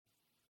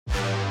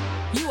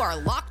You are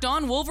Locked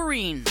On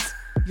Wolverines,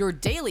 your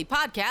daily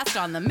podcast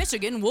on the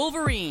Michigan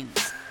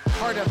Wolverines,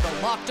 part of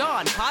the Locked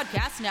On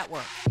Podcast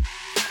Network.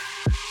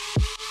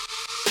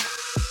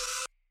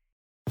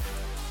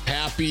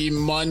 Happy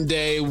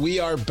Monday. We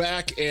are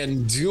back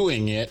and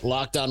doing it.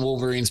 Locked On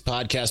Wolverines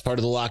podcast, part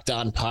of the Locked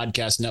On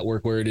Podcast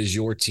Network, where it is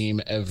your team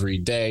every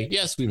day.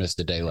 Yes, we missed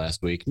a day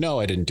last week.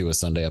 No, I didn't do a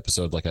Sunday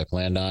episode like I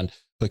planned on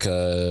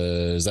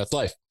because that's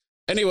life.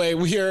 Anyway,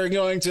 we are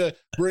going to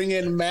bring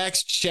in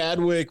Max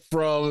Chadwick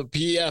from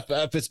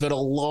PFF. It's been a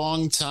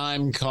long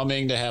time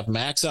coming to have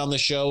Max on the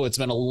show. It's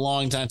been a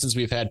long time since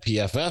we've had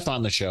PFF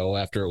on the show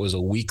after it was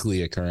a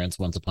weekly occurrence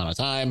once upon a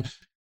time.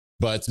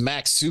 But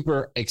Max,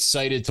 super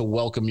excited to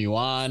welcome you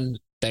on.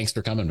 Thanks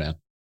for coming, man.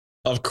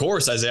 Of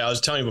course, Isaiah. I was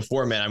telling you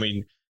before, man. I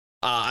mean,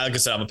 like I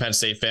said, I'm a Penn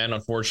State fan,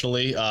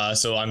 unfortunately.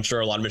 So I'm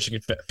sure a lot of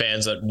Michigan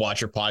fans that watch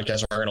your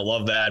podcast are going to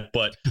love that.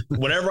 But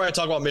whenever I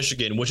talk about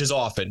Michigan, which is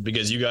often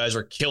because you guys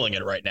are killing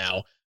it right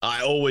now,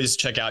 I always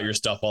check out your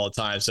stuff all the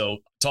time. So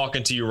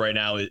talking to you right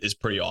now is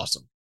pretty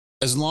awesome.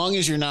 As long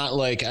as you're not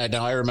like,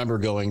 now I remember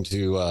going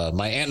to,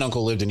 my aunt and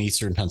uncle lived in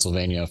Eastern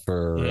Pennsylvania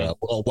for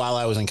while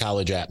I was in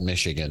college at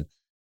Michigan.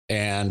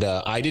 And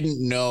I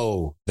didn't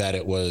know that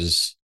it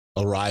was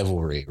a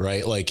rivalry,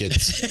 right? Like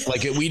it's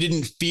like we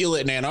didn't feel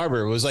it in Ann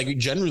Arbor. It was like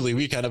generally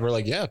we kind of were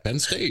like, yeah, Penn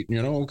State,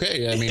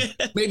 okay. I mean,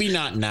 maybe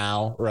not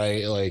now,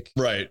 right? Like,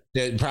 right.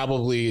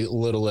 Probably a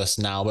little less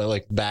now, but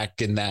like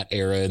back in that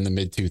era in the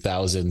mid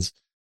 2000s.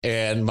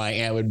 And my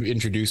aunt would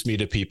introduce me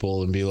to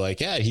people and be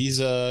like, yeah, he's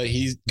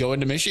going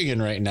to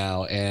Michigan right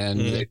now. And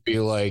they'd be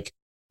like,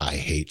 I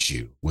hate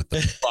you with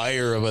the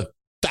fire of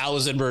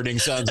 1,000 burning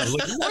suns. I was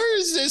like, where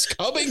is this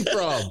coming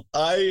from?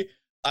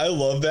 I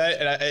love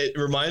that. And it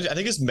reminds me, I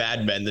think it's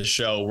Mad Men, the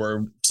show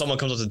where someone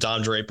comes up to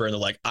Don Draper and they're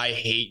like, I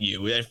hate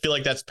you. And I feel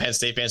like that's Penn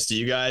State fans to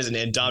you guys.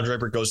 And Don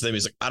Draper goes to them.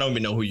 He's like, I don't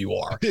even know who you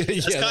are.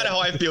 That's kind of how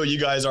I feel you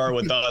guys are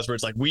with us, where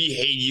it's like, we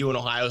hate you in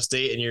Ohio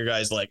State. And you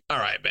guys like, all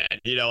right, man,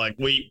 like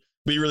we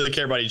really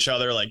care about each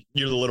other. Like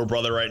you're the little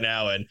brother right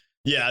now. And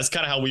yeah, that's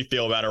kind of how we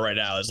feel about it right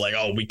now. It's like,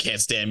 oh, we can't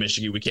stand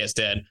Michigan. We can't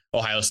stand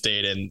Ohio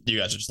State. And you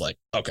guys are just like,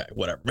 okay,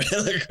 whatever.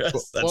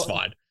 That's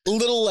fine. A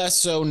little less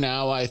so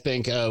now, I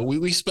think.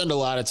 We spend a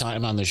lot of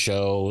time on the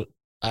show.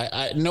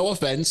 I no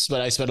offense, but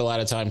I spend a lot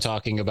of time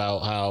talking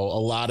about how a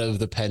lot of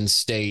the Penn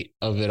State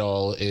of it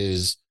all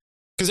is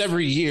because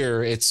every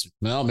year it's,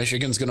 well,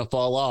 Michigan's going to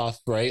fall off,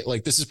 right?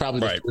 Like this is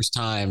probably the first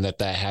time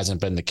that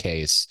hasn't been the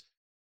case.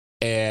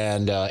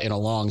 And in a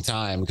long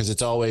time, because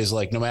it's always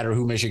like, no matter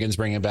who Michigan's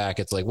bringing back,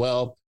 it's like,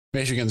 well,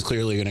 Michigan's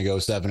clearly going to go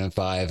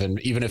 7-5. And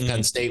even if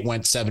Penn State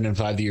went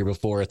 7-5 the year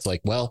before, it's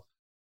like, well,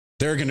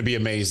 they're going to be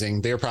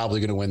amazing. They're probably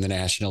going to win the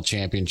national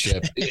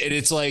championship.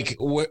 It's like,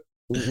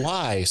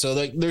 why? So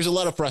like, there's a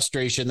lot of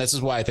frustration. This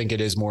is why I think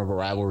it is more of a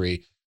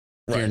rivalry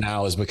here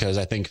now, is because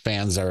I think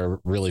fans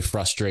are really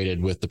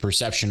frustrated with the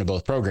perception of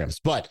both programs.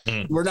 But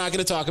we're not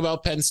going to talk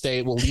about Penn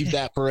State. We'll leave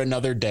that for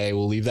another day.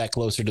 We'll leave that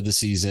closer to the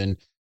season.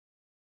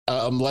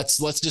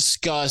 Let's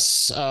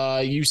discuss.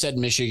 You said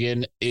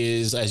Michigan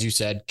is, as you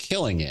said,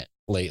 killing it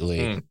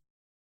lately.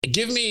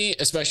 Give me,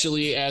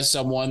 especially as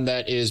someone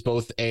that is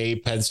both a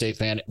Penn State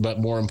fan, but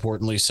more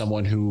importantly,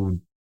 someone who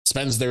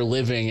spends their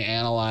living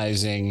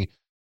analyzing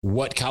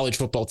what college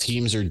football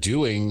teams are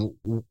doing.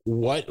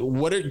 What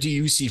do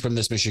you see from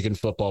this Michigan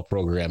football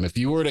program? If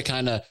you were to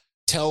kind of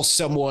tell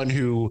someone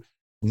who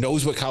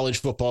knows what college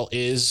football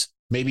is,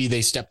 maybe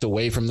they stepped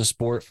away from the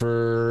sport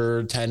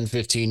for 10,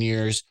 15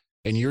 years,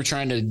 and you're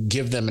trying to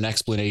give them an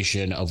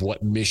explanation of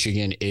what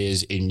Michigan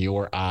is in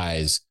your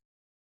eyes,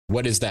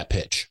 what is that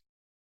pitch?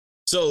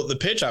 So the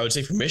pitch I would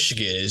say for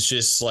Michigan is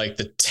just like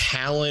the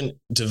talent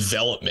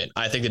development.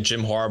 I think that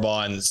Jim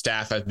Harbaugh and the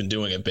staff have been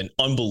doing have been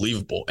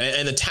unbelievable.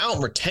 And the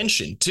talent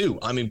retention too.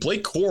 I mean,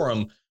 Blake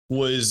Corum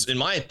was, in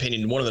my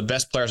opinion, one of the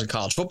best players in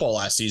college football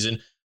last season.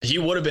 He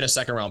would have been a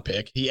second round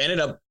pick. He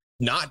ended up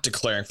not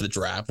declaring for the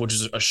draft, which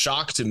is a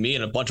shock to me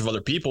and a bunch of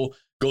other people.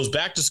 Goes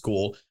back to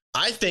school.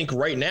 I think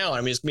right now,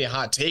 I mean, it's going to be a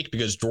hot take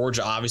because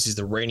Georgia obviously is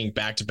the reigning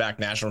back-to-back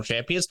national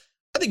champions.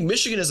 I think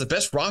Michigan has the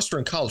best roster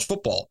in college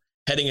football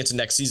heading into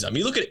next season. I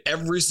mean, you look at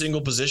every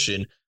single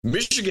position.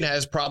 Michigan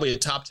has probably a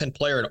top 10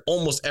 player in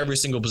almost every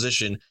single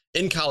position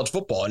in college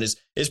football, and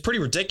is pretty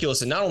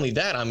ridiculous. And not only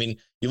that, I mean,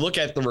 you look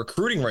at the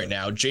recruiting right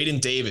now,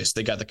 Jaden Davis,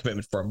 they got the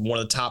commitment from, one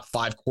of the top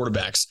 5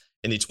 quarterbacks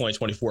in the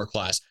 2024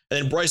 class.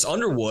 And then Bryce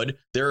Underwood,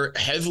 they're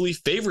heavily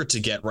favored to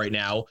get right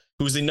now,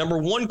 who's the number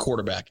 1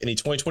 quarterback in the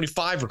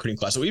 2025 recruiting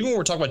class. So even when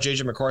we're talking about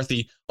JJ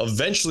McCarthy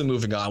eventually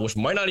moving on, which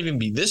might not even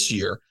be this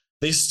year,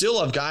 they still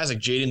have guys like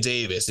Jaden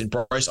Davis and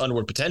Bryce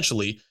Underwood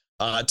potentially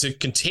to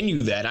continue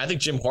that. And I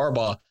think Jim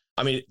Harbaugh,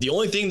 I mean, the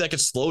only thing that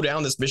could slow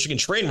down this Michigan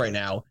train right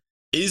now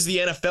is the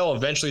NFL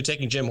eventually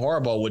taking Jim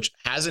Harbaugh, which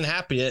hasn't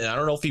happened yet. And I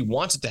don't know if he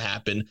wants it to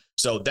happen.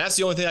 So that's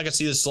the only thing I can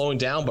see this slowing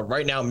down. But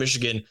right now,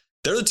 Michigan,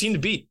 they're the team to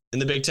beat in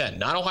the Big Ten,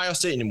 not Ohio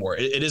State anymore.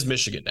 It is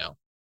Michigan now.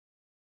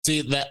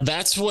 See,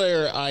 that's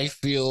where I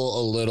feel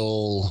a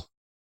little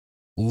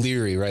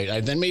leery,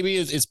 right? Then maybe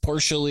it's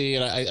partially,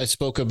 and I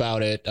spoke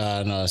about it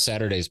on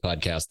Saturday's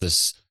podcast,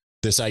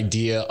 this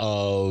idea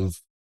of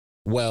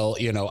well,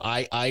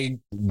 I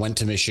went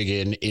to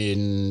Michigan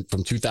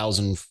from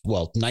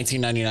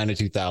 1999 to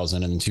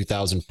 2000 and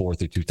 2004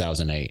 through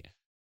 2008.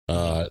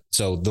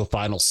 So the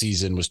final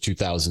season was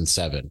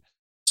 2007.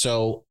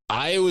 So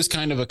I was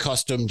kind of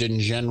accustomed in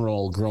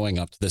general growing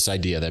up to this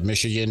idea that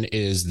Michigan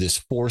is this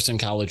force in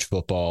college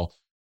football.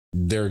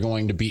 They're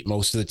going to beat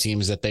most of the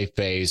teams that they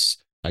face.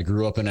 I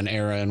grew up in an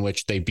era in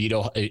which they beat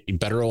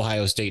better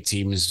Ohio State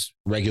teams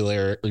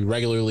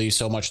regularly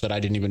so much that I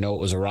didn't even know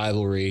it was a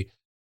rivalry.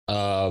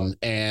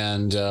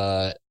 And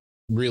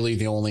really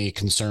the only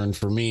concern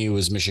for me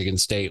was Michigan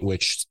State,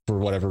 which for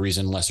whatever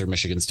reason, lesser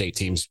Michigan State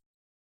teams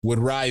would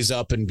rise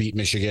up and beat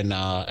Michigan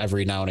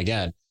every now and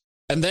again.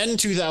 And then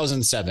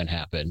 2007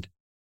 happened.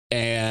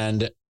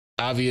 And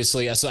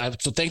obviously, so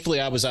thankfully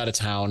I was out of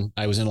town.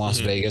 I was in Las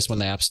Vegas when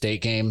the App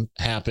State game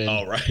happened.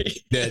 All right.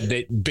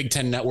 The Big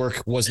Ten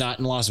Network was not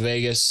in Las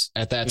Vegas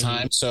at that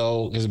time.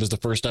 So because it was the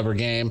first ever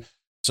game.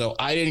 So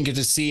I didn't get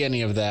to see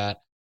any of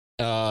that.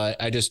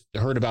 I just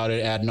heard about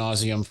it ad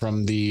nauseum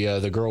from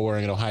the girl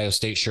wearing an Ohio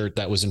State shirt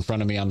that was in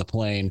front of me on the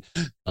plane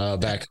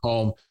back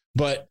home.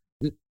 But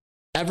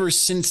ever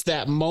since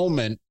that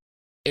moment,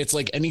 it's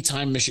like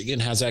anytime Michigan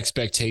has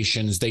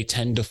expectations, they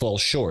tend to fall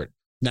short.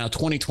 Now,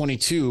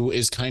 2022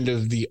 is kind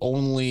of the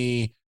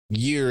only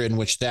year in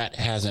which that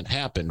hasn't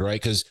happened,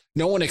 right? Because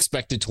no one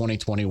expected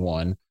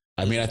 2021.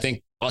 I mean, I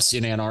think us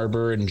in Ann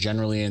Arbor and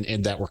generally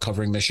in that we're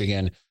covering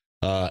Michigan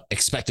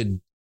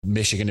expected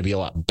Michigan to be a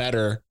lot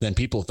better than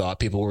people thought.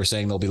 People were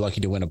saying they'll be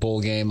lucky to win a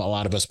bowl game. A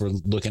lot of us were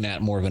looking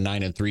at more of a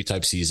 9-3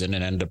 type season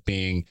and ended up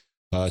being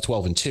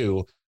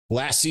 12-2.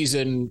 Last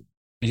season,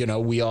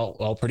 we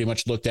all pretty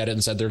much looked at it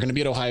and said they're going to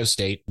be at Ohio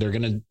State. They're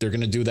going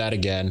to do that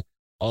again,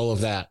 all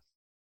of that.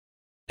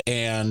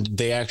 And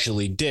they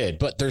actually did.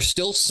 But there's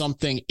still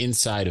something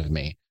inside of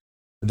me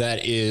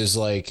that is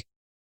like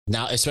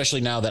now,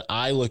 especially now that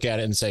I look at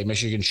it and say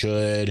Michigan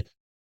should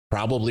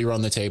probably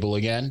run the table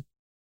again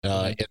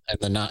in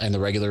the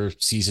regular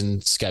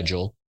season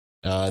schedule.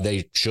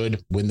 They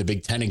should win the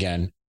Big Ten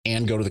again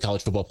and go to the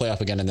college football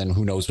playoff again. And then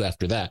who knows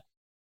after that.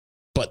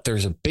 But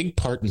there's a big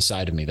part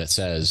inside of me that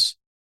says,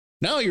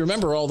 no, you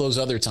remember all those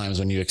other times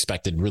when you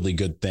expected really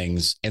good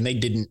things and they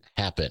didn't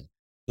happen.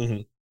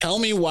 Mm-hmm. Tell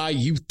me why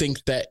you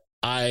think that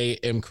I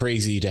am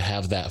crazy to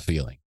have that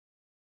feeling.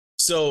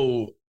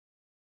 So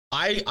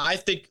I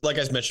think, like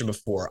I mentioned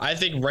before, I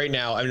think right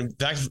now, I mean, in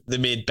fact, they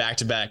made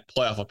back-to-back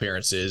playoff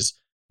appearances.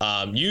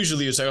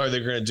 Usually you say, oh,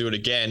 they're going to do it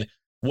again.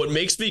 What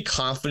makes me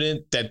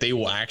confident that they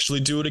will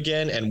actually do it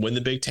again and win the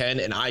Big Ten,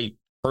 and I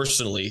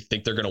personally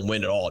think they're going to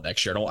win it all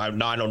next year. I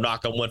don't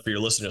knock on wood for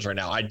your listeners right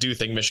now. I do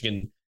think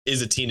Michigan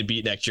is a team to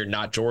beat next year,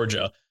 not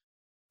Georgia.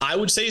 I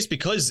would say it's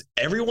because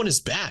everyone is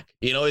back.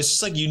 It's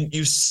just like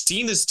you've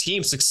seen this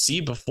team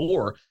succeed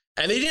before,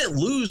 and they didn't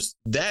lose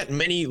that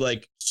many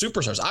like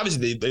superstars.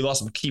 Obviously, they lost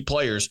some key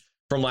players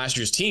from last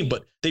year's team,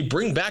 but they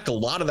bring back a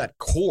lot of that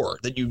core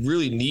that you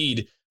really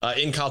need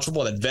in college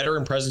football. That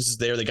veteran presence is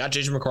there. They got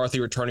J.J. McCarthy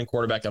returning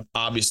quarterback.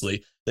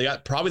 Obviously, they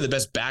got probably the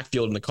best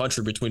backfield in the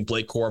country between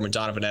Blake Corum and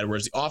Donovan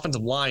Edwards. The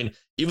offensive line,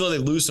 even though they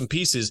lose some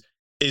pieces,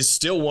 is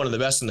still one of the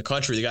best in the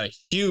country. They got a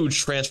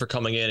huge transfer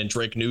coming in, and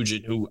Drake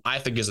Nugent, who I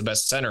think is the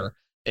best center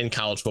in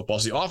college football.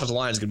 So the offensive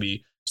line is going to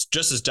be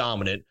just as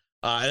dominant.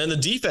 And then the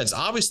defense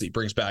obviously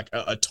brings back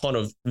a ton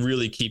of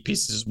really key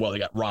pieces as well. They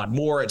got Rod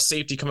Moore at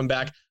safety coming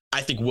back.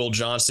 I think Will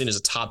Johnson is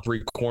a top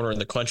 3 corner in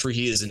the country.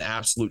 He is an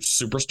absolute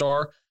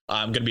superstar.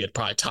 Going to be a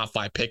probably top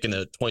 5 pick in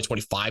the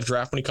 2025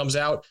 draft when he comes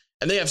out.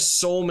 And they have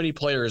so many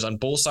players on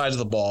both sides of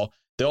the ball.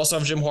 They also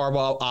have Jim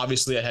Harbaugh,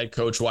 obviously a head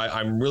coach who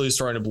I'm really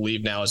starting to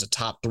believe now is a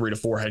top 3 to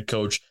 4 head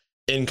coach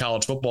in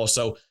college football.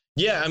 So,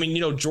 yeah, I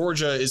mean,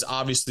 Georgia is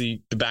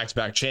obviously the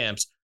back-to-back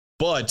champs,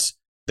 but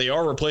they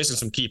are replacing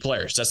some key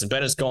players. Stetson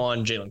Bennett's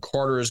gone. Jalen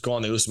Carter is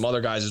gone. They lose some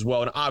other guys as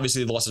well. And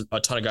obviously they lost a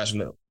ton of guys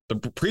from the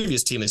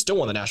previous team. They still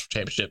won the national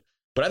championship.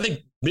 But I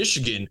think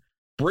Michigan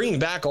bringing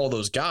back all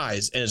those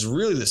guys, and it's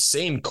really the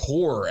same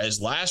core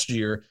as last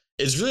year,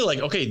 it's really like,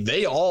 okay,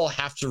 they all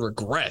have to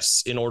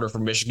regress in order for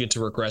Michigan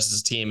to regress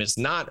as a team. It's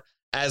not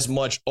as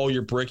much, oh,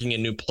 you're breaking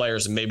in new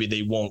players and maybe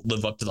they won't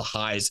live up to the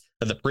highs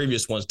that the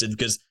previous ones did,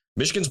 because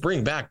Michigan's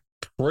bringing back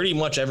pretty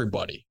much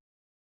everybody.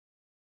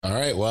 All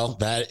right. Well,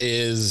 that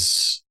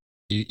is,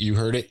 you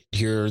heard it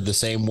here the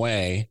same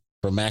way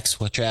from Max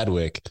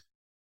Chadwick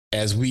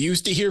as we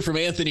used to hear from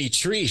Anthony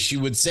Treesh. You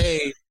would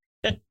say,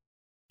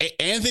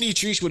 Anthony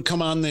Treesh would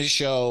come on this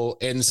show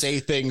and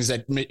say things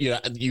that,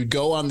 you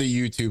go on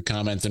the YouTube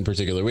comments in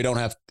particular. We don't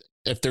have,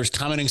 if there's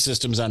commenting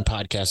systems on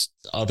podcasts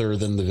other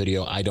than the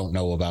video, I don't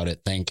know about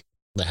it. Thank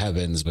the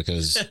heavens,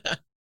 because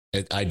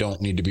I don't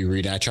need to be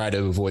reading. I try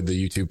to avoid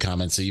the YouTube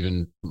comments,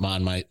 even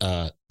on my,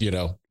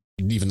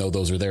 even though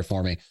those are there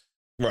for me.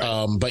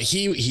 Right. But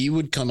he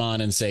would come on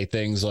and say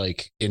things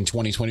like, in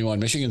 2021,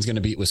 Michigan's going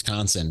to beat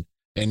Wisconsin,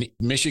 and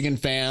Michigan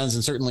fans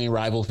and certainly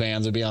rival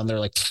fans would be on there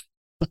like,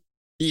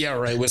 yeah,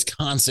 right.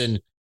 Wisconsin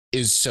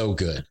is so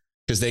good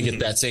because they get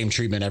that same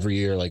treatment every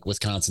year. Like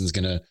Wisconsin's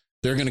they're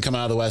going to come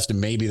out of the West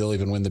and maybe they'll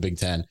even win the Big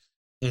Ten.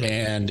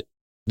 And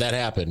that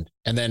happened.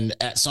 And then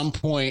at some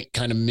point,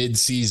 kind of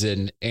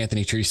mid-season,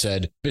 Anthony Tree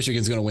said,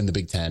 Michigan's going to win the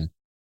Big Ten.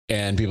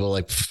 And people are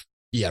like,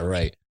 yeah,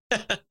 right.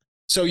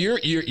 So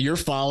you're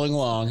following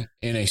along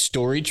in a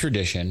storied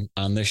tradition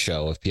on this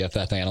show of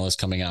PFF analysts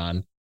coming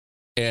on.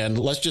 And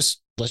let's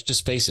just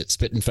face it,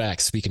 spitting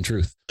facts, speaking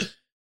truth.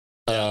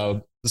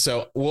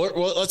 So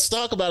let's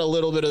talk about a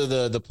little bit of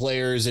the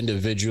players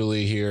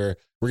individually here.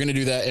 We're going to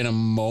do that in a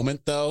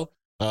moment, though.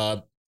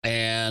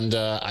 And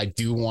I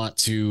do want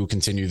to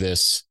continue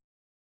this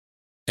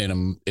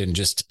in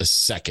just a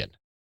second.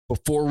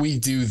 Before we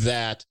do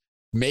that,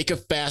 make a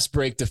fast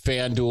break to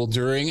FanDuel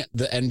during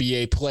the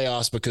NBA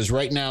playoffs, because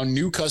right now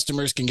new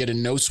customers can get a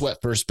no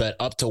sweat first bet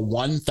up to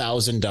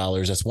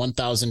 $1,000. That's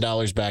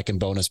 $1,000 back in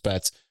bonus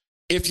bets.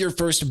 If your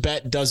first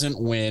bet doesn't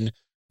win,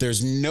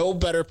 there's no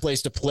better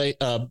place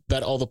to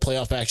bet all the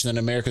playoff action than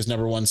America's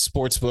 #1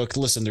 sportsbook.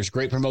 Listen, there's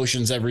great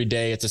promotions every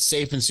day. It's a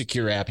safe and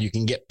secure app. You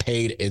can get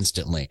paid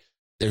instantly.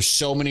 There's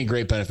so many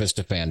great benefits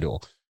to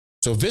FanDuel.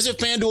 So visit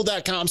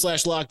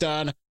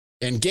FanDuel.com/lockedon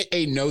and get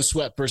a no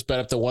sweat first bet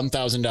up to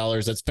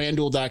 $1,000. That's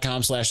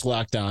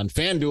FanDuel.com/lockedon.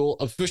 FanDuel,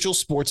 official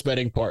sports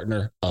betting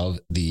partner of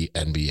the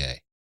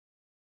NBA.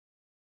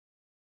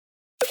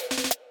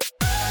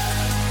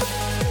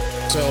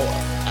 So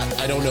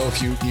I don't know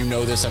if you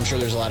know this. I'm sure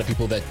there's a lot of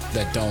people that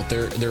don't.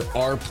 There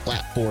are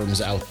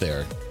platforms out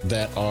there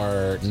that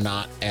are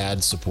not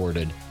ad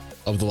supported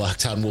of the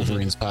Locked On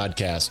Wolverines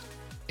podcast.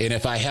 And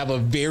if I have a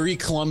very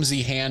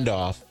clumsy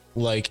handoff,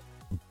 like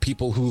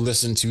people who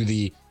listen to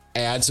the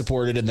ad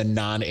supported and the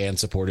non-ad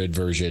supported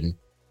version,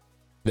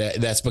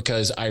 that's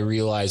because I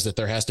realize that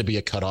there has to be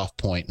a cutoff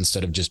point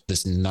instead of just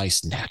this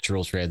nice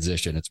natural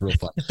transition. It's real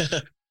fun.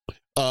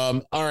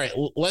 All right,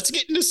 let's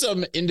get into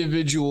some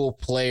individual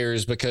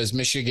players, because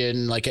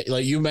Michigan, like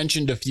you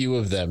mentioned a few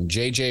of them,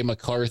 JJ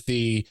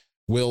McCarthy,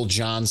 Will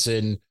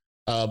Johnson,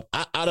 out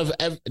of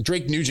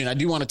Drake Nugent. I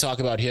do want to talk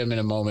about him in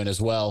a moment as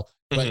well.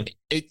 But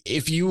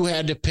if you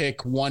had to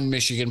pick one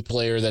Michigan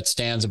player that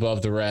stands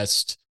above the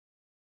rest,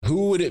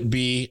 who would it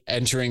be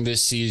entering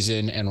this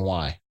season and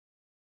why?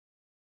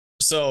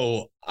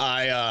 So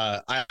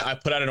I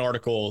put out an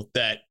article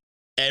that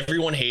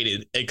everyone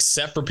hated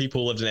except for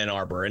people who lived in Ann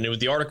Arbor. And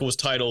the article was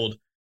titled,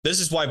 "This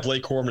is why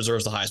Blake Corum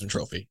deserves the Heisman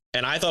Trophy."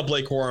 And I thought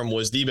Blake Corum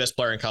was the best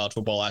player in college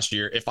football last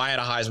year. If I had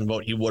a Heisman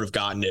vote, he would have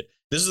gotten it.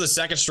 This is the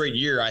second straight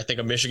year I think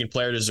a Michigan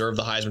player deserved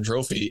the Heisman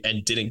Trophy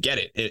and didn't get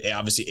it.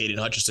 Obviously, Aiden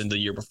Hutchinson the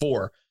year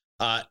before.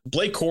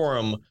 Blake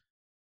Corum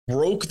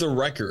broke the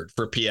record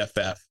for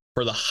PFF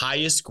for the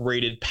highest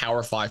graded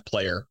Power 5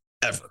 player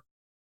ever.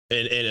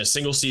 In a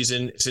single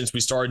season since we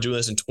started doing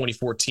this in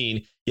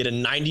 2014, he had a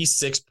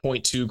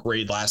 96.2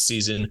 grade last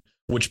season,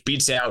 which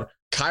beats out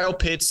Kyle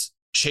Pitts,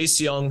 Chase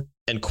Young,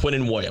 and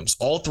Quinnen Williams.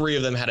 All three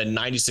of them had a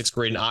 96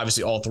 grade, and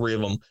obviously all three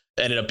of them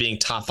ended up being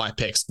top 5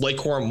 picks. Blake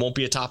Corum won't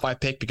be a top 5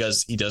 pick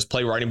because he does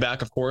play running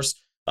back, of course,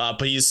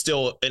 but he's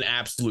still an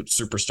absolute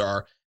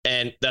superstar.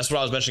 And that's what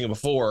I was mentioning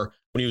before,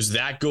 when he was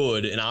that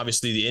good, and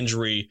obviously the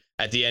injury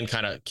at the end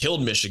kind of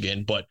killed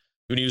Michigan, but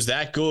when he was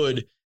that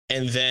good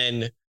and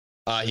then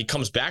he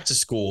comes back to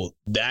school,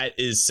 that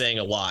is saying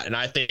a lot. And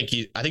I think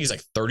he's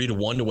like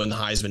 30-1 to win the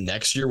Heisman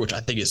next year, which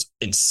I think is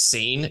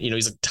insane. You know,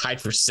 he's like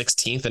tied for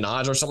 16th in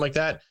odds or something like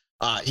that.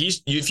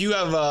 If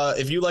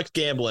you like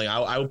gambling,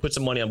 I would put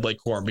some money on Blake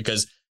Corum,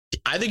 because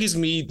I think he's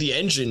going to be the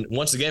engine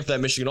once again for that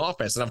Michigan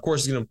offense. And of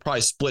course, he's going to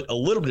probably split a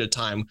little bit of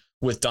time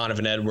with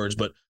Donovan Edwards,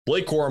 but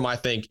Blake Corum, I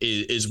think,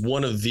 is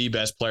one of the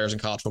best players in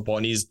college football,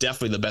 and he's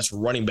definitely the best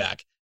running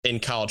back in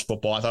college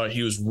football. I thought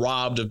he was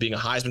robbed of being a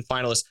Heisman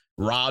finalist,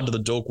 robbed of the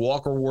Doak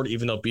Walker Award,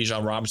 even though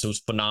Bijan Robinson was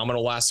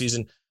phenomenal last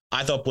season.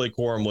 I thought Blake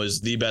Corum was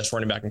the best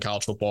running back in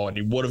college football, and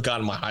he would have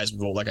gotten my Heisman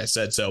vote, like I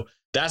said. So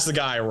that's the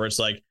guy where it's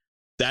like,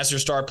 that's your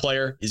star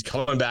player. He's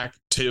coming back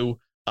too.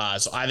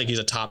 So I think he's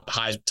a top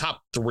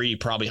 3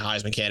 probably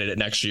Heisman candidate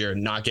next year,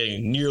 not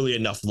getting nearly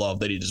enough love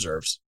that he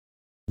deserves.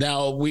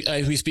 Now we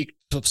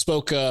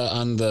spoke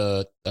on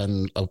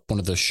one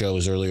of the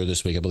shows earlier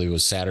this week, I believe it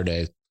was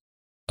Saturday,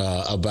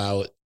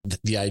 about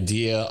the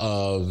idea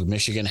of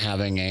Michigan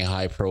having a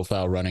high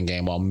profile running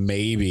game, while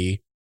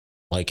maybe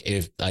like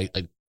if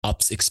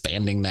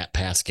expanding that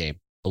pass game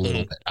a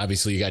little bit.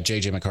 Obviously you got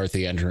JJ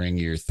McCarthy entering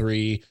year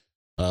 3.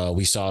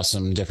 We saw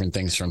some different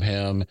things from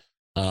him.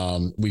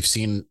 We've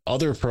seen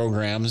other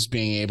programs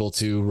being able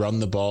to run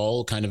the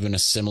ball kind of in a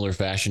similar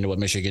fashion to what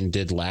Michigan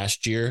did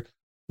last year,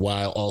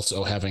 while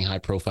also having high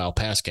profile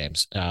pass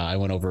games. I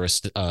went over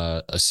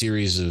a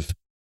series of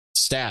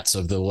stats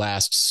of the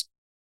last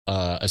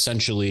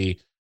essentially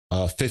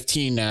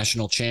 15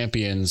 national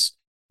champions.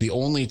 The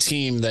only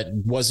team that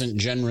wasn't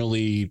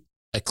generally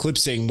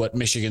eclipsing what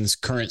Michigan's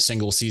current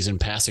single season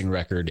passing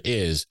record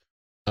is,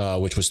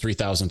 which was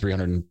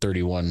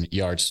 3,331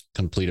 yards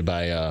completed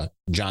by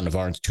John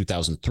Navarre in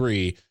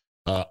 2003,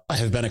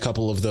 have been a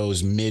couple of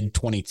those mid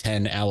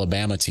 2010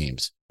 Alabama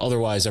teams.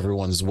 Otherwise,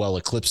 everyone's well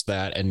eclipsed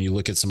that. And you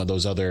look at some of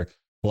those a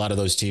lot of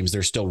those teams,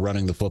 they're still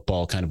running the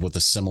football kind of with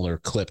a similar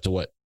clip to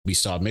what we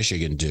saw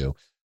Michigan do.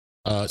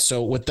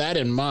 So with that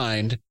in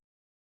mind,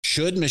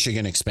 Should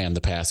Michigan expand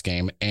the pass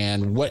game?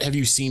 And what have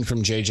you seen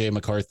from JJ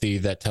McCarthy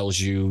that tells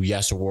you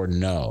yes or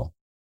no?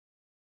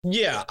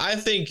 Yeah, I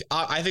think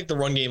the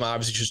run game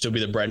obviously should still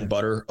be the bread and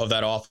butter of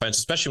that offense,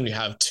 especially when you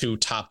have two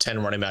top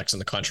 10 running backs in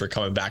the country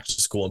coming back to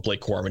school, and Blake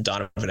Corum and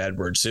Donovan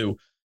Edwards, who,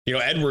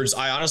 Edwards,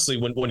 I honestly,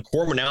 when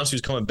Corum announced he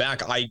was coming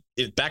back,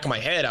 back in my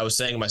head, I was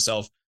saying to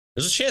myself,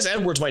 there's a chance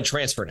Edwards might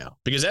transfer now,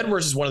 because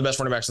Edwards is one of the best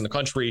running backs in the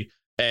country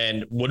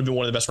and would have been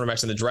one of the best running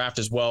backs in the draft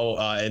as well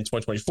in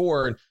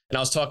 2024. And I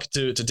was talking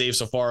to Dave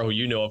Sofaro,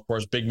 who of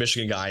course, big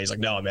Michigan guy. He's like,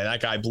 no, man,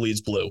 that guy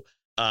bleeds blue.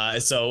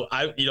 So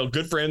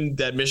good for him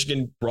that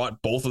Michigan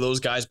brought both of those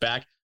guys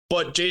back.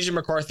 But JJ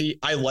McCarthy,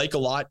 I like a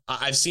lot.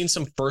 I've seen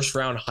some first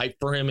round hype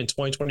for him in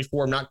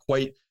 2024. I'm not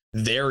quite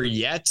there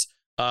yet,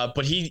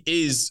 but he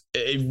is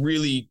a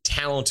really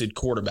talented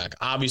quarterback.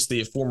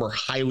 Obviously, a former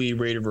highly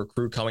rated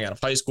recruit coming out of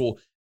high school.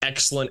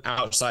 Excellent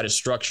outside of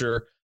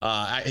structure.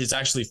 He's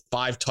actually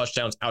 5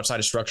 touchdowns outside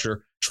of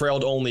structure,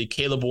 trailed only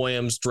Caleb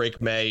Williams,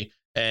 Drake May,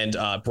 and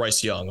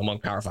Bryce Young among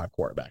Power 5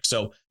 quarterbacks.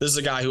 So this is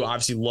a guy who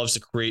obviously loves to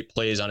create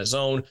plays on his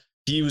own.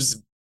 He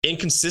was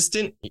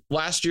inconsistent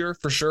last year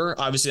for sure.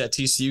 Obviously that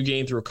TCU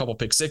game threw a couple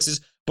pick sixes,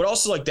 but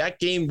also like that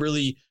game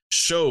really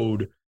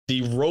showed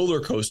the roller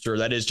coaster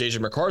that is JJ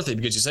McCarthy,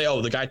 because you say,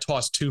 oh, the guy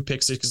tossed 2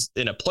 pick sixes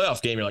in a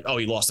playoff game. You're like, oh,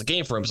 he lost the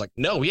game for him. It's like,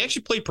 no, he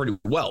actually played pretty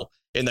well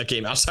in that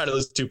game outside of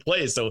those 2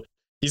 plays. So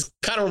he's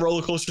kind of a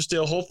roller coaster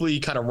still. Hopefully he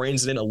kind of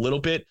reins it in a little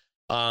bit.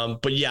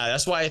 But yeah,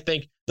 that's why I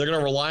think they're going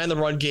to rely on the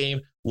run game,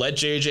 let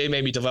JJ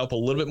maybe develop a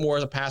little bit more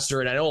as a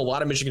passer. And I know a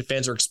lot of Michigan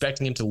fans are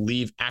expecting him to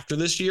leave after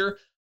this year.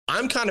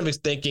 I'm kind of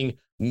thinking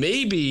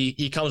maybe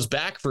he comes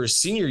back for his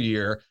senior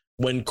year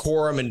when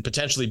Corum and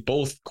potentially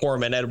both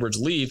Corum and Edwards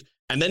leave,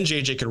 and then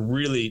JJ can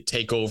really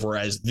take over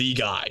as the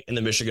guy in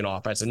the Michigan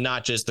offense and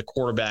not just the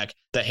quarterback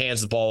that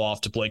hands the ball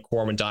off to Blake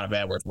Corum and Donovan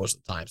Edwards most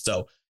of the time.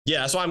 So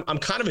yeah, so I'm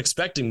kind of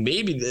expecting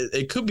maybe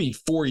it could be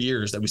 4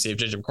 years that we see of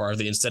JJ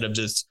McCarthy instead of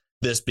just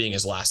this being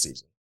his last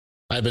season.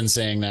 I've been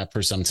saying that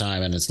for some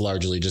time, and it's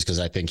largely just because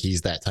I think he's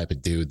that type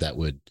of dude that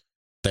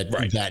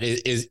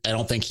is. I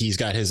don't think he's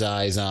got his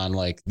eyes on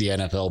like the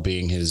NFL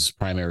being his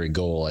primary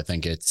goal. I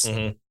think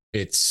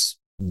it's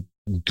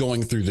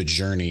going through the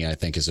journey, I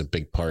think, is a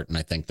big part, and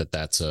I think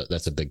that's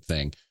a big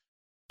thing.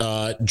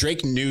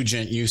 Drake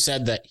Nugent, you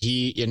said that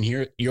in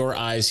your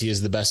eyes, he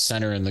is the best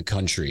center in the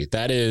country.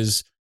 That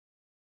is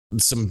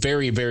some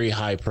very, very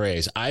high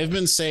praise. I've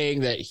been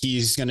saying that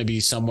he's going to be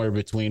somewhere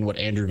between what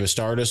Andrew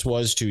Vistardis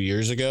was 2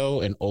 years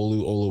ago and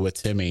Olu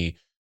Oluwatimi.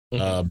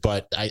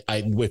 But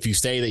if you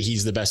say that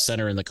he's the best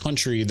center in the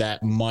country,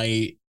 that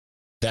might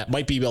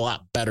be a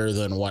lot better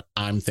than what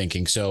I'm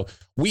thinking. So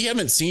we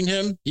haven't seen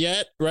him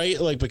yet, right?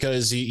 Like,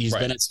 because he's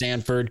been at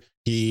Stanford.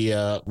 He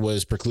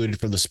was precluded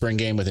from the spring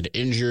game with an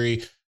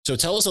injury. So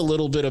tell us a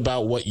little bit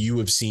about what you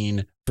have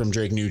seen from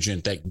Drake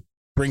Nugent that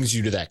brings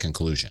you to that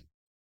conclusion.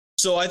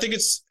 So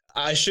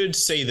I should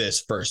say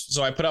this first.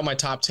 So I put out my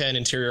top 10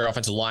 interior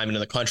offensive linemen in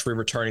the country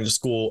returning to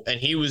school,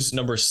 and he was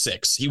number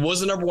 6. He was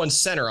the number 1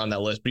 center on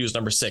that list, but he was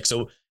number 6.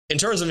 So in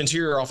terms of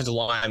interior offensive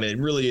linemen, it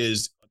really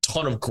is a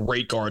ton of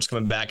great guards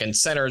coming back, and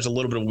center is a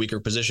little bit of a weaker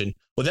position.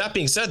 With that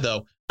being said,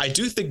 though, I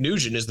do think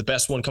Nugent is the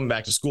best one coming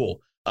back to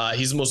school.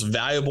 He's the most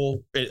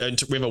valuable. We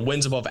have a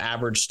wins above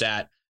average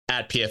stat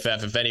at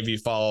PFF. If any of you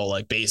follow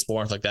like baseball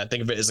or like that,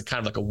 think of it as a kind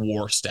of like a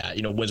war stat,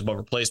 wins above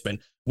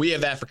replacement. We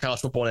have that for college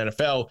football and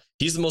NFL.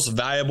 He's the most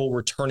valuable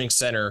returning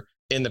center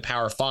in the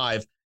Power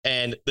 5.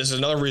 And this is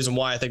another reason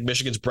why I think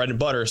Michigan's bread and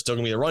butter is still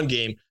going to be the run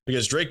game,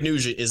 because Drake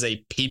Nugent is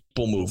a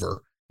people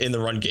mover in the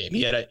run game.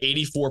 He had an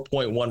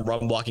 84.1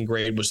 run blocking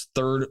grade, was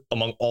 3rd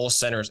among all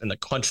centers in the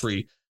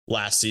country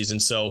last season.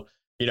 So,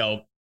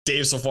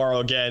 Dave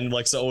Sofaro, again,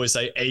 likes to always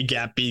say A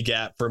gap, B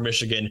gap for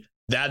Michigan.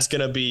 That's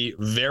going to be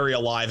very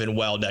alive and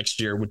well next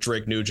year with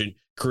Drake Nugent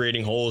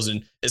creating holes.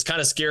 And it's kind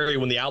of scary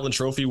when the Outland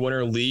Trophy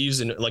winner leaves,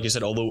 and like you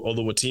said,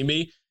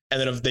 Oluwatimi, and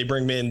then if they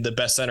bring in the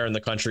best center in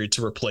the country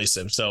to replace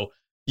him. So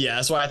yeah,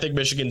 that's why I think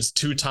Michigan's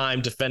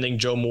 2-time defending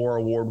Joe Moore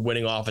Award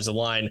winning offensive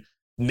line,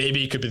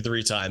 maybe it could be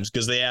 3 times,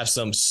 because they have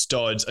some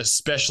studs,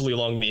 especially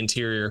along the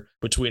interior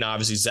between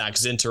obviously Zach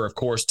Zinter, of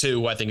course,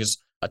 too, who I think is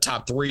a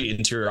top 3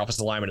 interior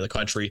offensive lineman in the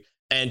country,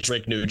 and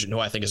Drake Nugent, who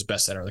I think is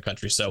best center in the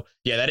country. So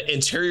yeah, that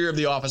interior of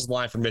the offensive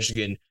line for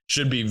Michigan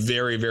should be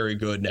very, very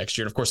good next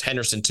year. And of course,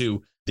 Henderson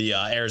too, the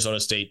Arizona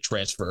State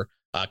transfer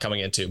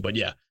coming in too. But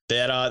yeah,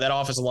 that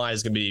offensive line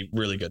is going to be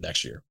really good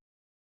next year.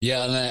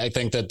 Yeah, and I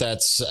think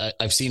that's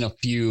I've seen a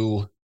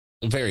few,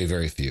 very,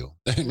 very few.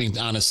 I mean,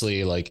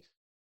 honestly, like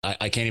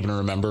I can't even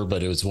remember,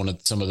 but it was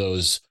some of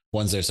those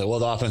ones there. So, well,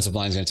 the offensive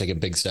line is going to take a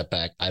big step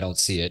back. I don't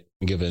see it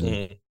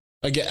given.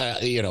 Again,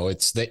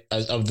 it's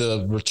of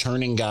the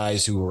returning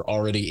guys who were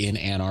already in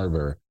Ann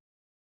Arbor,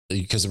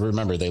 because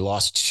remember, they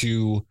lost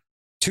two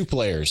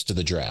players to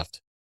the draft,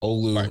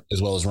 Olu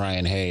as well as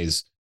Ryan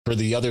Hayes. For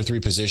the other 3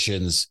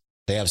 positions,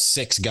 they have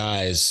 6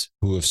 guys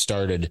who have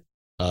started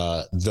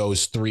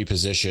those 3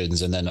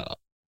 positions, and then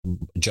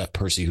Jeff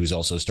Percy, who's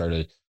also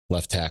started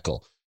left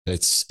tackle.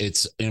 It's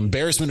an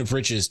embarrassment of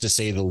riches, to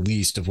say the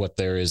least, of what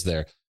there is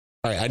there.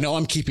 All right, I know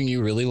I'm keeping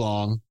you really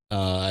long.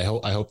 I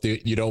hope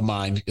that you don't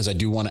mind, because I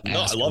do want to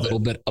ask a little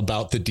bit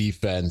about the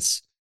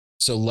defense.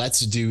 So let's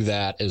do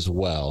that as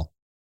well.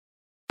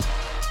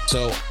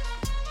 So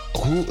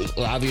who,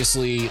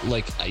 obviously,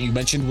 like you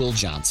mentioned, Will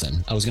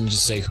Johnson. I was going to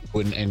just say who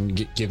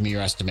and give me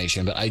your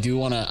estimation, but I do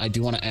want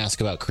to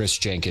ask about Chris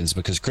Jenkins,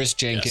 because Chris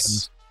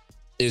Jenkins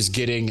is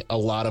getting a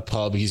lot of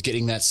pub. He's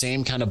getting that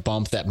same kind of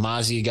bump that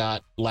Mozzie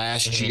got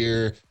last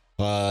year,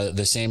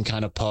 the same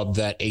kind of pub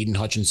that Aiden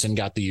Hutchinson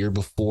got the year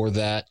before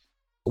that.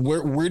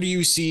 Where do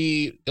you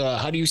see,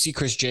 how do you see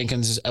Chris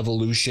Jenkins'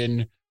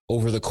 evolution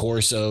over the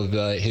course of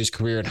his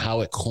career, and how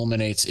it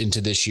culminates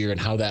into this year, and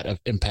how that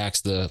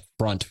impacts the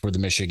front for the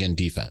Michigan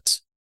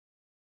defense?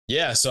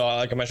 Yeah, so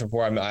like I mentioned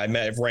before,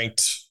 I've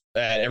ranked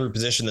at every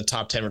position the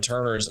top 10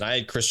 returners, and I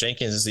had Chris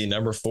Jenkins as the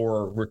number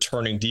 4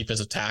 returning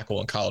defensive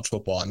tackle in college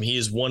football. I mean, he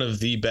is one of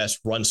the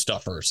best run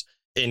stuffers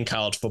in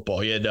college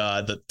football. He had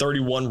the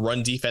 31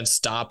 run defense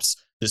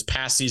stops this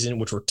past season,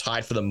 which were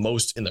tied for the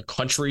most in the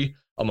country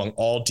among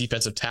all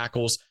defensive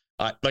tackles.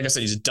 Like I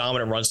said, he's a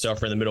dominant run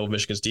stuffer in the middle of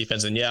Michigan's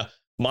defense. And yeah,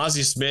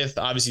 Mozzie Smith,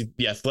 obviously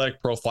the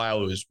athletic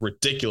profile was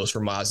ridiculous for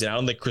Mozzie. I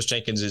don't think Chris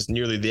Jenkins is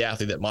nearly the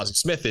athlete that Mozzie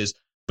Smith is,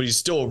 but he's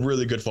still a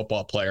really good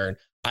football player. And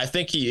I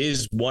think he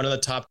is one of the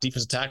top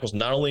defensive tackles,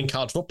 not only in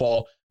college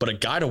football, but a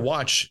guy to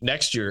watch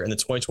next year in the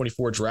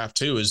 2024 draft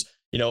too. Is,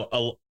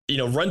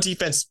 run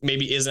defense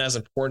maybe isn't as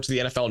important to the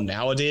NFL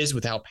nowadays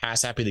with how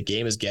pass happy the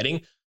game is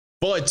getting,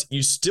 but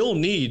you still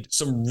need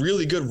some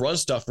really good run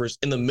stuffers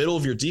in the middle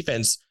of your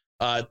defense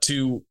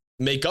to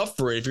make up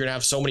for it if you're going to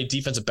have so many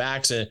defensive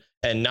backs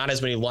and not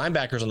as many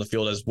linebackers on the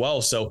field as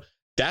well. So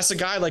that's a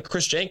guy like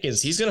Chris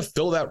Jenkins. He's going to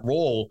fill that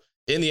role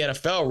in the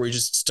NFL where he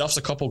just stuffs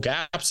a couple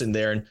gaps in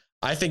there. And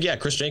I think,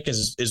 Chris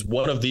Jenkins is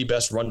one of the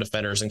best run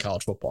defenders in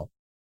college football.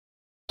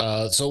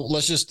 So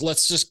let's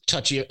just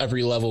touch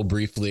every level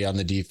briefly on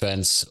the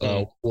defense.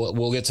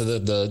 We'll get to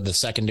the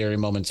secondary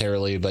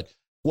momentarily, but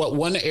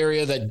one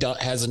area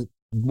that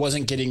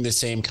wasn't getting the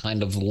same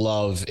kind of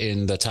love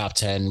in the top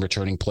 10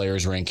 returning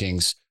players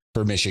rankings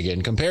for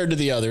Michigan compared to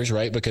the others,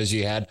 right? Because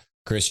you had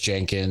Chris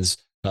Jenkins.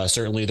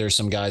 Certainly there's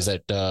some guys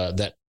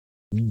that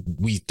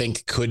we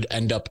think could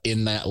end up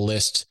in that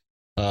list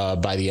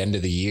by the end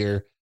of the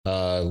year,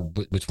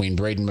 between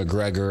Braden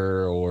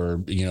McGregor or,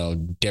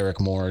 Derek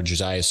Moore,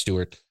 Josiah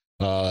Stewart.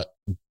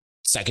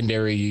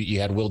 Secondary, you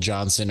had Will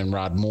Johnson and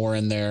Rod Moore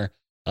in there.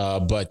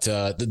 But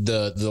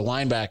the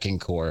linebacking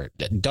core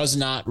that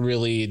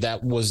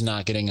was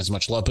not getting as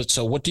much love. But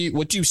so what do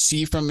you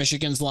see from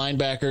Michigan's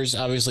linebackers?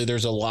 Obviously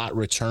there's a lot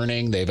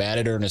returning. They've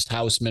added Ernest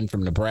Hausman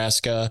from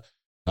Nebraska.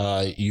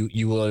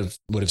 You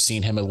would have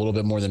seen him a little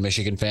bit more than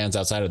Michigan fans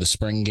outside of the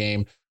spring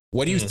game.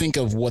 What do you think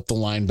of what the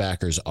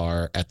linebackers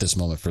are at this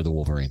moment for the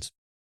Wolverines?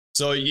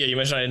 So yeah, you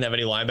mentioned I didn't have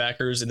any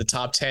linebackers in the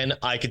top 10.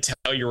 I could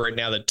tell you right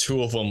now that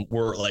 2 of them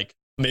were like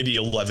maybe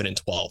 11 and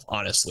 12,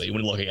 honestly,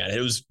 when looking at it.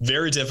 It was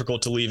very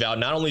difficult to leave out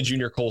not only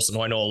Junior Colson,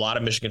 who I know a lot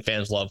of Michigan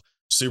fans love,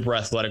 super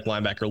athletic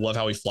linebacker, love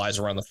how he flies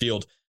around the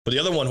field. But the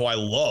other one who I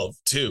love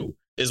too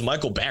is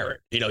Michael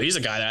Barrett. He's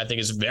a guy that I think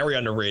is very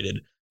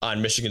underrated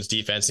on Michigan's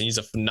defense, and he's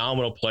a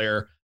phenomenal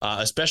player,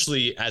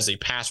 especially as a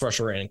pass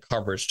rusher and in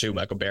coverage too,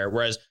 Michael Barrett.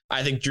 Whereas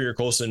I think Junior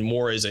Colson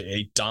more is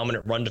a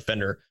dominant run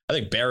defender. I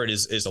think Barrett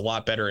is a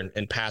lot better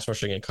in pass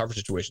rushing and coverage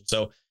situations.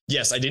 So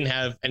yes, I didn't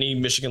have any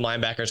Michigan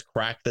linebackers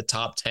crack the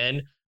top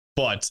 10,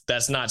 but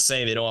that's not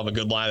saying they don't have a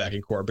good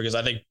linebacking core, because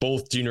I think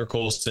both Junior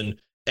Colson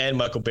and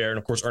Michael Barrett, and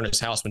of course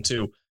Ernest Hausman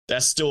too,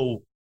 that's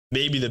still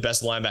maybe the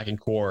best linebacking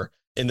core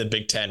in the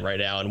Big Ten right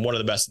now, and one of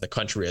the best in the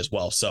country as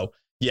well. So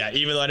yeah,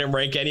 even though I didn't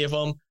rank any of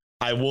them,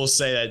 I will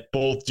say that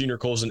both Junior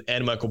Colson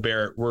and Michael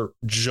Barrett were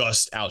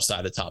just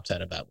outside the top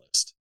 10 of that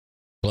list.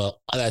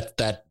 Well,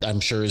 that I'm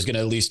sure is going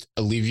to at least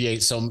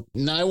alleviate some.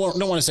 No,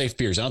 don't want to say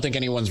fears. I don't think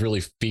anyone's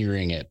really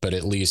fearing it, but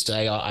at least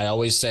I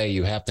always say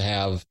you have to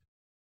have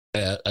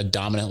a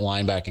dominant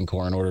linebacking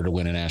core in order to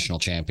win a national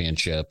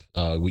championship.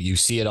 You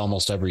see it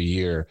almost every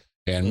year,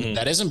 and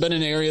that hasn't been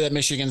an area that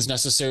Michigan's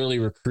necessarily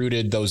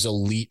recruited those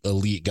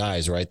elite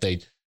guys, right?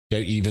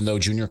 Even though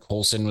Junior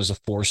Colson was a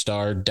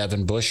 4-star,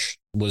 Devin Bush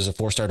was a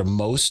 4-star to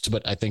most,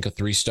 but I think a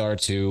 3-star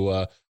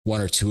to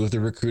one or two of the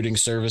recruiting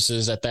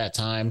services at that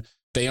time.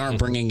 They aren't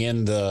bringing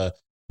in those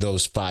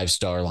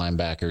 5-star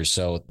linebackers,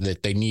 so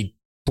that they need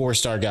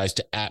 4-star guys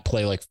to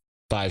play like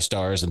 5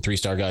 stars and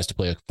 3-star guys to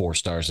play like 4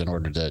 stars in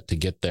order to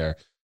get there.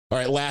 All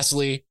right.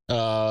 Lastly,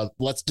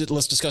 let's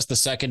discuss the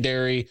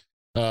secondary.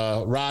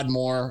 Rod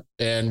Moore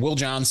and Will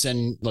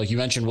Johnson. Like you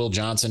mentioned, Will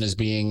Johnson as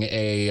being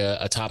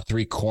a top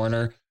 3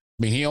 corner.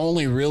 I mean, he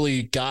only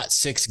really got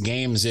 6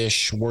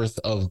 games-ish worth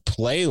of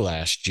play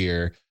last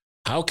year.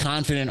 How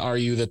confident are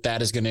you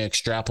that is going to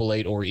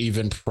extrapolate or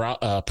even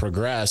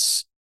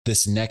progress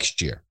this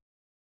next year?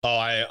 Oh,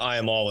 I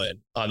am all in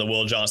on the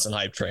Will Johnson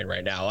hype train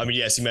right now. I mean,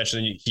 yes, you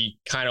mentioned he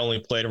kind of only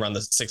played around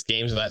the 6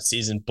 games of that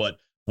season, but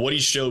what he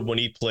showed when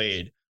he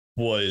played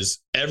was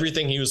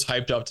everything he was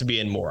hyped up to be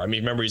and more. I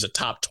mean, remember, he's a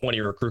top 20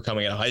 recruit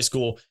coming out of high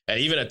school, and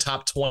even a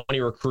top 20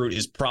 recruit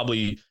is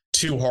probably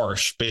too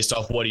harsh based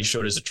off what he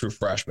showed as a true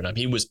freshman. I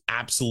mean, he was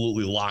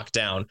absolutely locked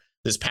down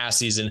this past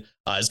season.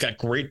 He's got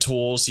great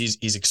tools.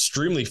 He's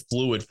extremely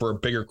fluid for a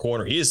bigger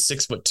corner. He is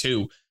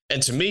 6'2".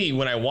 And to me,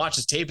 when I watch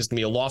his tape, it's going to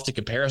be a lofty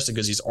comparison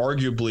because he's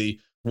arguably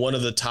one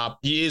of the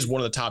top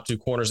 2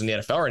 corners in the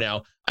NFL right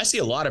now. I see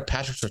a lot of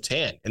Patrick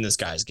Surtain in this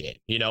guy's game,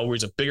 where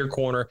he's a bigger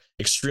corner,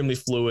 extremely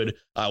fluid.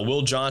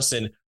 Will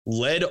Johnson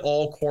led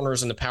all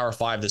corners in the Power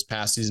 5 this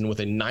past season with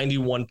a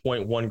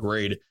 91.1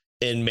 grade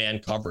in man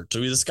coverage. So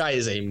this guy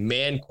is a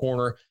man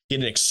corner. He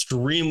had an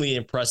extremely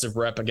impressive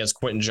rep against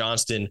Quentin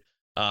Johnston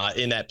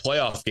in that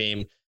playoff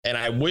game. And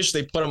I wish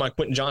they put him on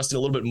Quentin Johnston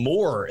a little bit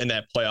more in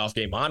that playoff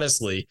game,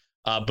 honestly.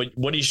 But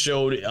what he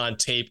showed on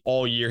tape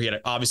all year, he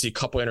had obviously a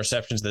couple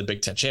interceptions in the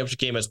Big Ten championship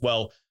game as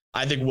well.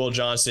 I think Will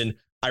Johnson,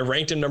 I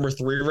ranked him number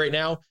 3 right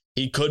now.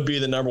 He could be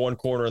the number 1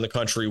 corner in the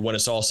country when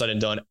it's all said and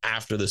done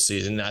after the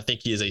season. And I think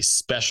he is a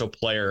special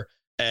player.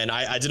 And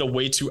I did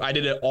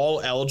an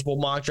all eligible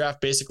mock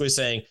draft, basically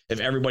saying if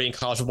everybody in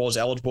college football is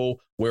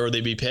eligible, where would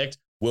they be picked?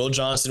 Will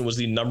Johnson was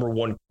the number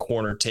 1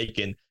 corner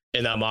taken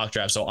in that mock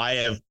draft. So I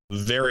have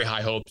very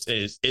high hopes.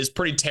 It is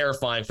pretty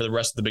terrifying for the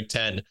rest of the Big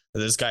Ten that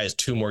this guy has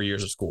 2 more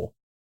years of school.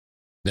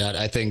 That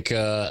I think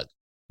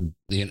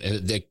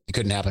it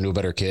couldn't happen to a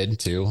better kid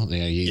too.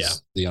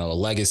 He's a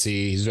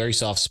legacy. He's very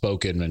soft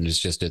spoken, and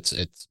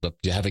it's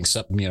having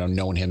some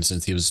known him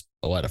since he was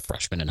a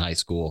freshman in high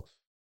school.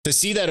 To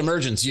see that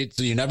emergence,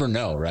 you never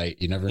know, right?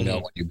 You never know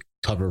when you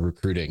cover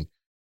recruiting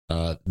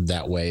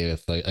that way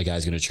if a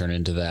guy's going to turn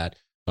into that.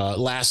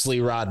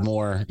 Lastly, Rod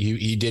Moore,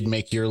 he did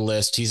make your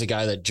list. He's a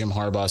guy that Jim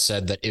Harbaugh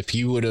said that if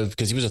he would have,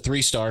 because he was a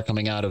 3-star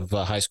coming out of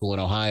high school in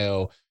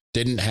Ohio,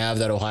 didn't have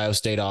that Ohio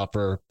State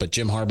offer, but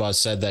Jim Harbaugh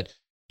said that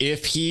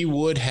if he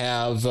would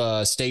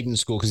have stayed in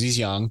school, because he's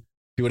young,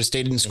 he would have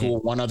stayed in school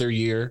one other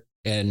year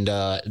and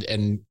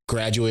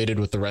graduated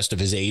with the rest of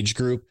his age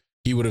group,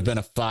 he would have been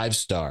a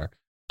 5-star.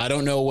 I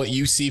don't know what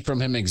you see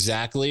from him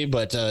exactly,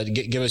 but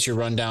give us your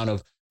rundown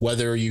of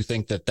whether you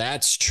think that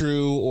that's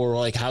true or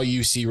like how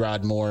you see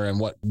Rod Moore and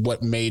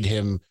what made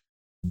him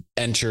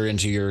enter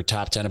into your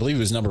top 10. I believe he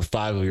was number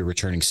 5 of your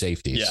returning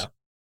safeties. Yeah.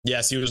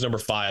 Yes, he was number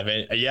 5.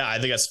 And I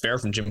think that's fair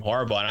from Jim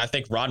Harbaugh. And I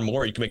think Rod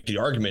Moore, you can make the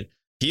argument,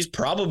 he's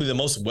probably the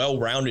most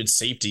well-rounded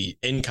safety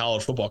in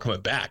college football coming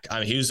back.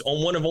 I mean, he was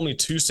one of only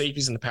 2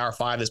 safeties in the Power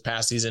 5 this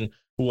past season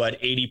who had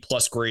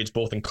 80+ grades,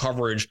 both in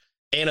coverage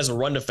and as a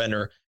run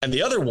defender. And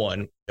the other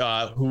one,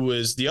 who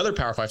was the other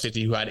Power 5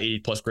 safety who had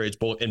 80+ grades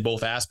in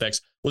both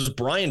aspects, was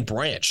Brian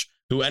Branch,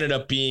 who ended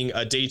up being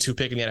a day 2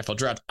 pick in the NFL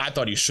draft. I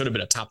thought he should have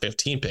been a top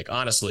 15 pick,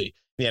 honestly,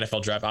 in the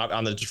NFL draft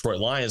on the Detroit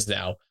Lions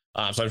now.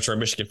 So I'm sure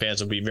Michigan fans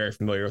will be very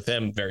familiar with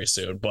him very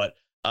soon. But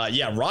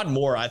Rod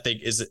Moore, I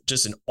think, is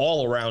just an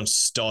all-around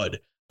stud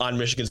on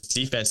Michigan's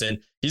defense. And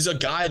he's a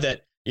guy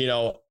that,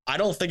 I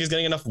don't think is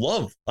getting enough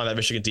love on that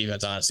Michigan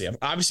defense, honestly.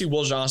 Obviously,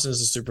 Will Johnson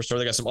is a superstar.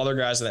 They got some other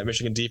guys in that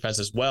Michigan defense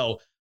as well.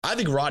 I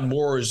think Rod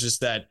Moore is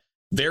just that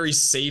very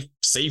safe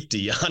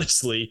safety,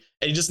 honestly,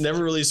 and he just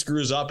never really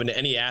screws up in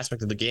any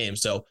aspect of the game.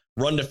 So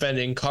run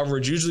defending,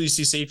 coverage, usually you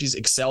see safeties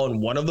excel in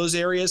one of those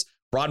areas.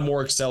 Rod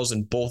Moore excels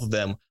in both of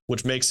them,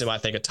 which makes him, I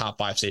think, a top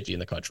 5 safety in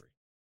the country.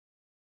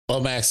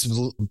 Well, Max,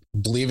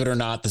 believe it or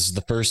not, this is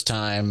the first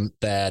time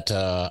that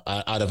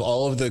out of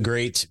all of the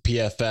great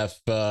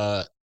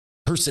PFF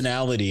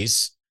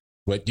personalities,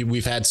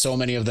 we've had so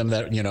many of them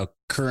that,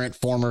 current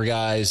former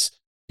guys,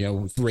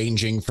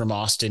 ranging from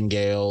Austin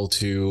Gale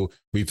to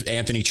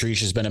Anthony Treesh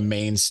has been a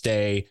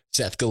mainstay,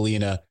 Seth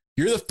Galina.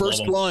 You're the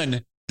first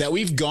one that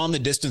we've gone the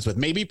distance with.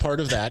 Maybe part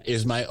of that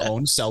is my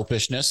own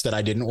selfishness that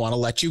I didn't want to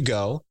let you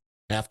go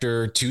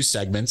after 2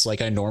 segments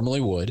like I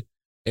normally would.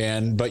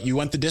 But you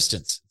went the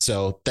distance.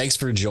 So thanks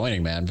for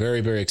joining, man.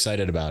 Very, very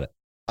excited about it.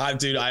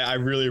 Dude, I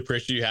really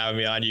appreciate you having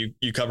me on.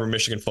 You cover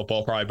Michigan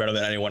football probably better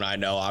than anyone I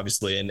know,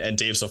 obviously. And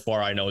Dave so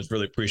far I know is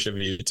really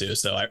appreciative of you too.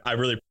 So I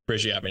really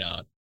appreciate you having me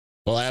on.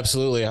 Well,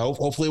 absolutely.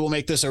 Hopefully we'll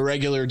make this a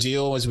regular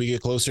deal as we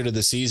get closer to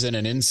the season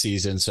and in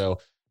season. So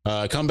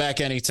come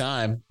back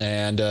anytime.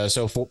 And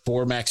so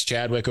for Max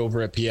Chadwick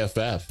over at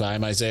PFF,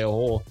 I'm Isaiah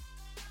Hole.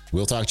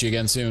 We'll talk to you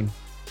again soon.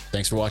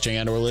 Thanks for watching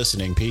and or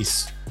listening.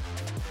 Peace.